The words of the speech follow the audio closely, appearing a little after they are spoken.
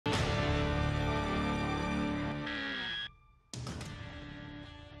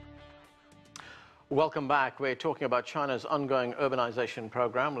Welcome back. We're talking about China's ongoing urbanization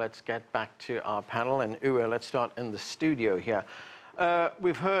program. Let's get back to our panel. And Uwe, let's start in the studio here.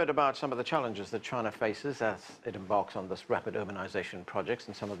 We've heard about some of the challenges that China faces as it embarks on this rapid urbanization projects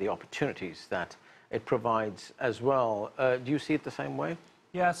and some of the opportunities that it provides as well. Do you see it the same way?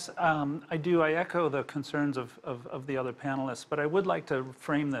 Yes, I do. I echo the concerns of the other panelists, but I would like to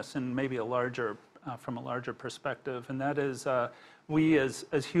frame this in maybe a larger, from a larger perspective, and that is we as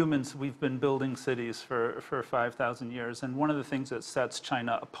humans, we've been building cities for 5,000 years, and one of the things that sets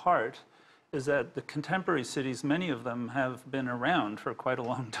China apart is that the contemporary cities, many of them have been around for quite a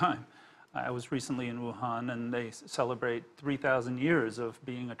long time. I was recently in Wuhan, and they celebrate 3,000 years of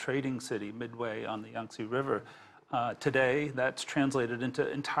being a trading city midway on the Yangtze River. Today, that's translated into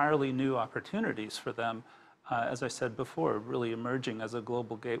entirely new opportunities for them, as I said before, really emerging as a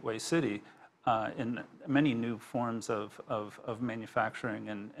global gateway city in many new forms of manufacturing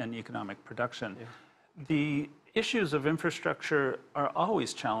and economic production. Yeah. The issues of infrastructure are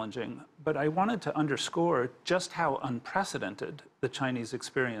always challenging, but I wanted to underscore just how unprecedented the Chinese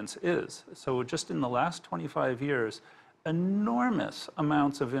experience is. So just in the last 25 years, enormous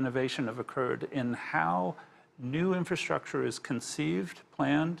amounts of innovation have occurred in how new infrastructure is conceived,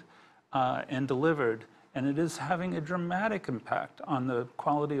 planned, and delivered, and it is having a dramatic impact on the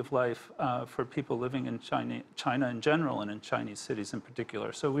quality of life for people living in China in general and in Chinese cities in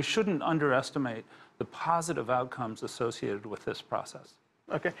particular. So we shouldn't underestimate the positive outcomes associated with this process.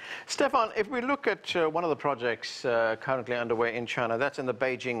 Okay. Stefan, if we look at one of the projects currently underway in China, that's in the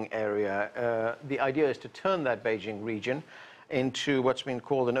Beijing area. The idea is to turn that Beijing region into what's been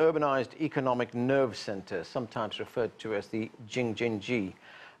called an urbanized economic nerve center, sometimes referred to as the Jing-jin-ji.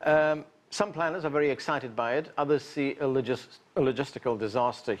 Some planners are very excited by it. Others see a logistical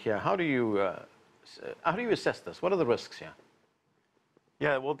disaster here. How do you assess this? What are the risks here?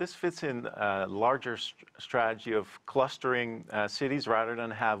 Yeah, well, this fits in a larger strategy of clustering cities rather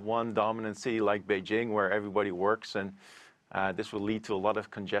than have one dominant city like Beijing where everybody works, and this will lead to a lot of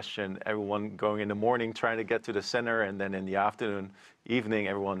congestion, everyone going in the morning trying to get to the center, and then in the afternoon, evening,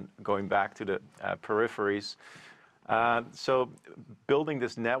 everyone going back to the peripheries. So building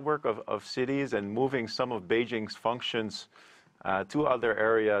this network of cities and moving some of Beijing's functions to other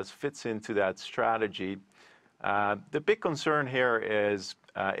areas fits into that strategy. The big concern here is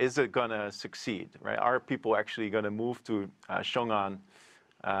it going to succeed, right? Are people actually going to move to Xiong'an,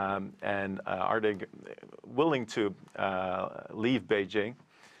 and are they willing to leave Beijing?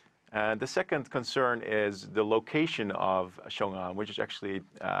 The second concern is the location of Xiong'an, which is actually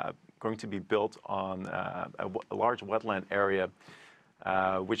going to be built on a large wetland area,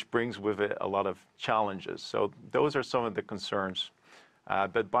 which brings with it a lot of challenges. So those are some of the concerns.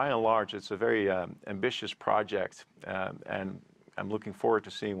 But by and large, it's a very ambitious project, and I'm looking forward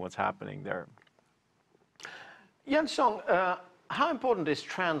to seeing what's happening there. Yan-Song, how important is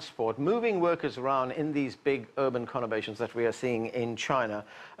transport, moving workers around in these big urban conurbations that we are seeing in China?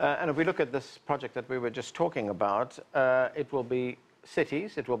 And if we look at this project that we were just talking about, it will be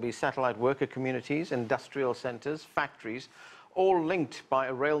cities, it will be satellite worker communities, industrial centers, factories, all linked by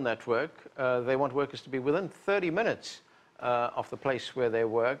a rail network. They want workers to be within 30 minutes of the place where they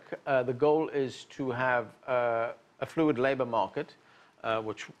work. The goal is to have a fluid labor market,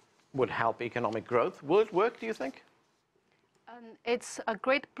 which would help economic growth. Will it work, do you think? It's a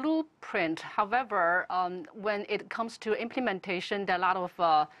great blueprint. However, when it comes to implementation, there are a lot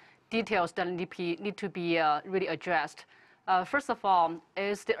of details that need to be really addressed. First of all,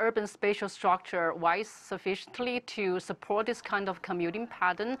 is the urban spatial structure wise sufficiently to support this kind of commuting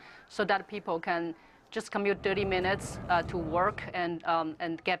pattern so that people can just commute 30 minutes to work and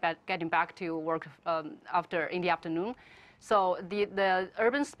getting back to work in the afternoon? So the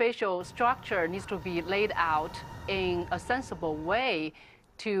urban spatial structure needs to be laid out in a sensible way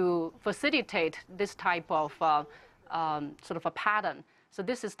to facilitate this type of sort of a pattern. So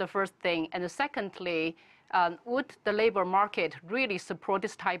this is the first thing. And secondly, would the labor market really support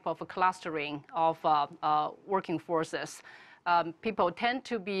this type of clustering of working forces? People tend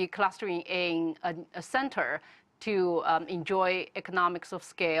to be clustering in a center to enjoy economics of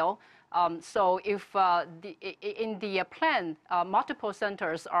scale. So if in the plan, multiple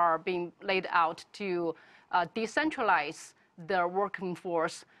centers are being laid out to decentralize the working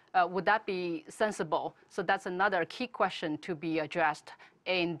force, would that be sensible? So that's another key question to be addressed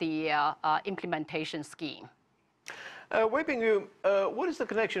in the implementation scheme. Weiping Wu, what is the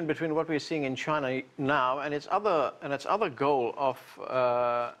connection between what we're seeing in China now and its other goal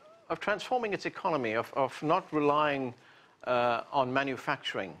of transforming its economy, of not relying on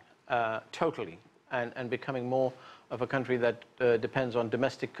manufacturing totally, and becoming more of a country that depends on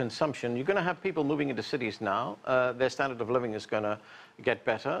domestic consumption, you're going to have people moving into cities now. Their standard of living is going to get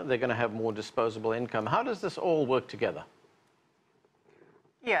better. They're going to have more disposable income. How does this all work together?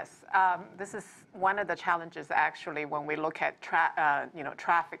 Yes, this is one of the challenges actually when we look at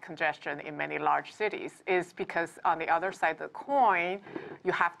traffic congestion in many large cities, is because on the other side of the coin,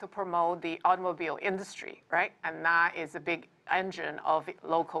 you have to promote the automobile industry, right? And that is a big engine of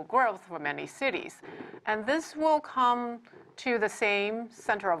local growth for many cities. And this will come to the same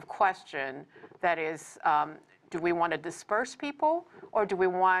center of question, that is, do we want to disperse people, or do we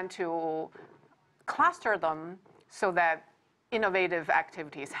want to cluster them so that innovative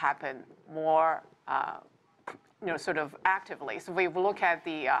activities happen more, sort of actively? So we look at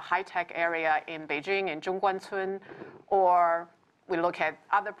the high-tech area in Beijing, in Zhongguancun, or we look at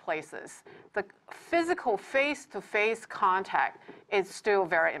other places. The physical face-to-face contact is still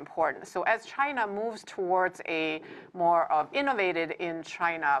very important. So as China moves towards a more of innovated in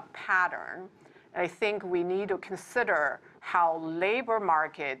China pattern, I think we need to consider how labor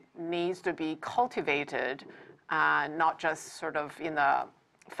market needs to be cultivated, not just sort of in the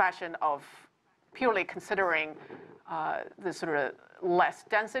fashion of purely considering the sort of less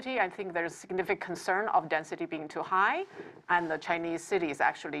density. I think there's significant concern of density being too high, and the Chinese cities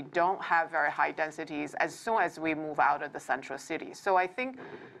actually don't have very high densities as soon as we move out of the central cities. So I think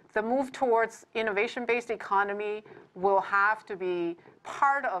the move towards innovation-based economy will have to be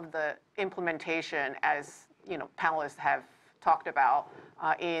part of the implementation, as panelists have talked about,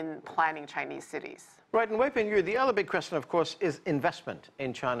 in planning Chinese cities. Right, and Weiping Wu, the other big question, of course, is investment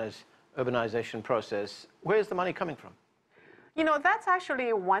in China's urbanization process. Where's the money coming from? That's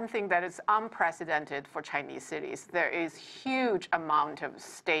actually one thing that is unprecedented for Chinese cities. There is huge amount of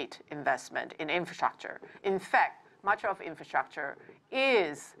state investment in infrastructure. In fact, much of infrastructure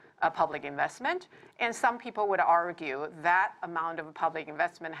is a public investment, and some people would argue that amount of public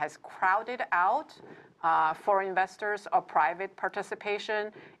investment has crowded out foreign investors or private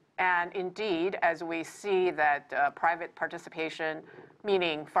participation. And indeed, as we see that private participation,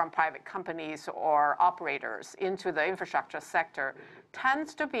 meaning from private companies or operators into the infrastructure sector,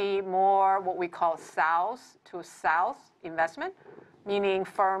 tends to be more what we call south to south investment, meaning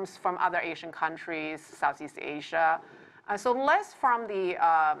firms from other Asian countries, Southeast Asia. So less from the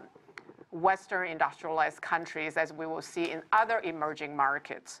Western industrialized countries, as we will see in other emerging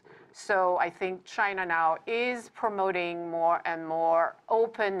markets. So I think China now is promoting more and more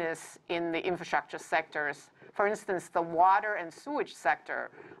openness in the infrastructure sectors. For instance, the water and sewage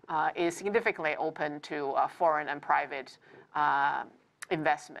sector is significantly open to foreign and private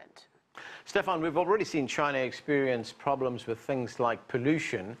investment. Stefan, we've already seen China experience problems with things like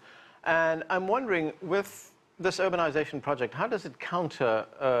pollution. And I'm wondering, with this urbanization project, how does it counter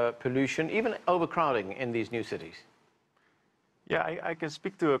pollution, even overcrowding in these new cities? Yeah, I can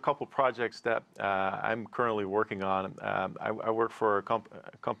speak to a couple projects that I'm currently working on. I work for a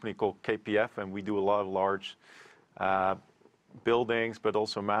company called KPF, and we do a lot of large buildings, but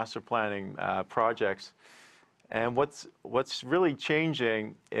also master planning projects. And what's really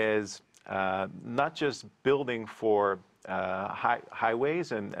changing is not just building for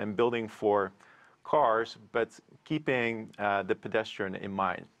highways and building for cars, but keeping the pedestrian in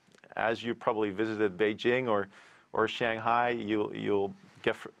mind. As you probably visited Beijing or Shanghai, you'll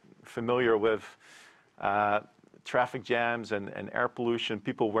get familiar with traffic jams and air pollution,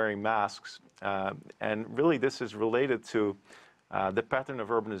 people wearing masks. And really this is related to the pattern of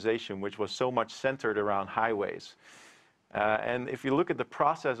urbanization, which was so much centered around highways. And if you look at the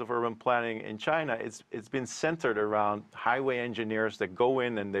process of urban planning in China, it's been centered around highway engineers that go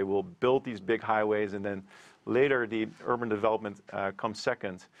in and they will build these big highways, and then later the urban development comes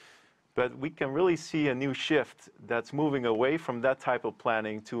second. But we can really see a new shift that's moving away from that type of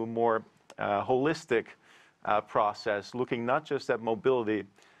planning to a more holistic process, looking not just at mobility,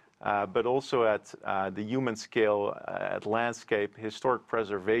 but also at the human scale, at landscape, historic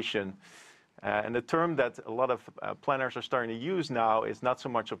preservation. And the term that a lot of planners are starting to use now is not so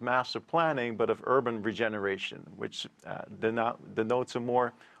much of master planning, but of urban regeneration, which denotes a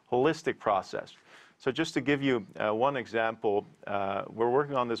more holistic process. So just to give you one example, we're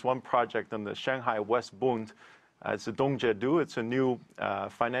working on this one project on the Shanghai West Bund. It's a Dongjedu. It's a new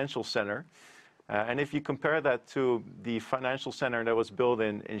financial center. And if you compare that to the financial center that was built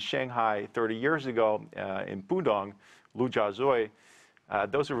in Shanghai 30 years ago in Pudong, Lujiazui,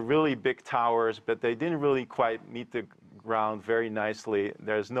 those are really big towers, but they didn't really quite meet the ground very nicely.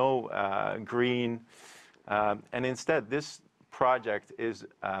 There's no green. And instead, this project is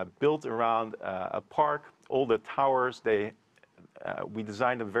built around a park. All the towers, they we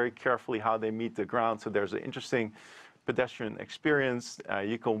designed them very carefully how they meet the ground. So there's an interesting pedestrian experience.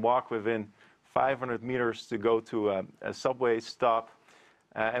 You can walk within 500 meters to go to a subway stop.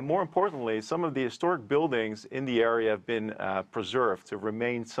 And more importantly, some of the historic buildings in the area have been preserved to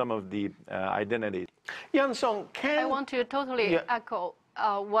remain some of the identity. Yan-song, I want to totally echo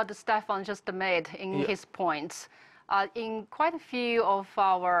what Stefan just made in his points. In quite a few of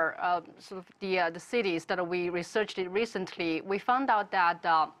our sort of the cities that we researched recently, we found out that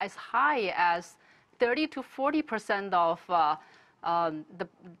as high as 30 to 40% of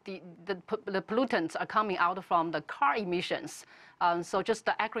the pollutants are coming out from the car emissions. So just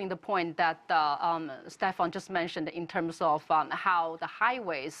echoing the point that Stefan just mentioned in terms of how the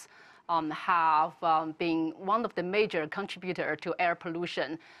highways have been one of the major contributors to air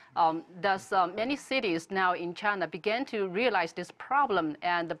pollution. Thus, many cities now in China began to realize this problem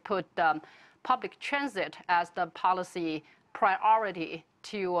and put public transit as the policy priority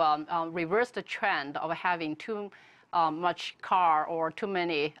to reverse the trend of having too much car or too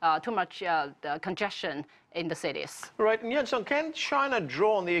much congestion in the cities. Right, and Yan-song, can China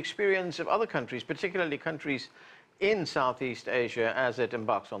draw on the experience of other countries, particularly countries in Southeast Asia, as it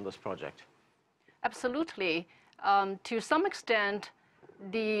embarks on this project? Absolutely. To some extent,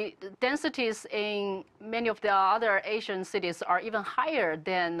 the densities in many of the other Asian cities are even higher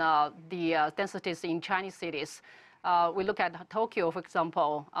than the densities in Chinese cities. We look at Tokyo, for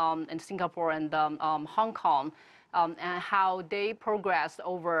example, and Singapore and Hong Kong, and how they progressed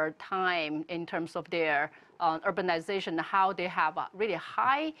over time in terms of their urbanization, how they have a really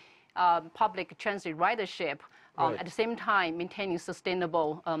high public transit ridership, at the same time maintaining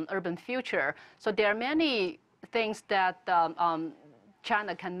sustainable urban future. So there are many things that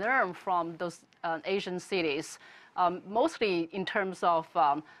China can learn from those Asian cities, mostly in terms of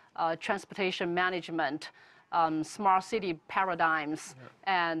transportation management, smart city paradigms,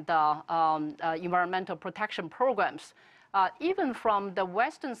 and environmental protection programs, even from the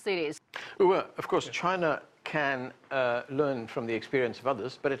Western cities. Uwe, of course, China can learn from the experience of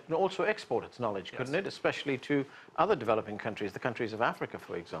others, but it can also export its knowledge, couldn't it? Especially to other developing countries, the countries of Africa,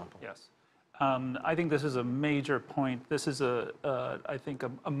 for example. Yes. I think this is a major point. This is, I think,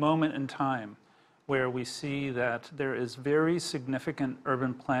 a moment in time where we see that there is very significant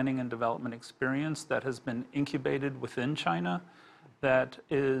urban planning and development experience that has been incubated within China that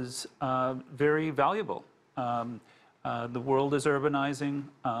is very valuable. The world is urbanizing.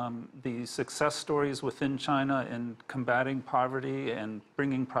 The success stories within China in combating poverty and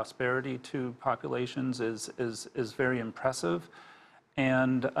bringing prosperity to populations is very impressive.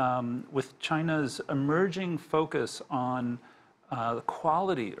 And with China's emerging focus on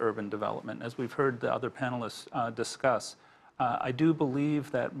quality urban development, as we've heard the other panelists discuss, I do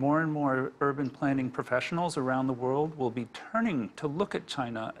believe that more and more urban planning professionals around the world will be turning to look at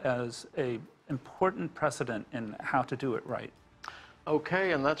China as an important precedent in how to do it right.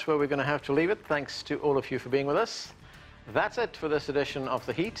 Okay, and that's where we're going to have to leave it. Thanks to all of you for being with us. That's it for this edition of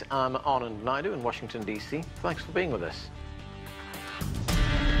The Heat. I'm Anand Naidu in Washington, D.C. Thanks for being with us.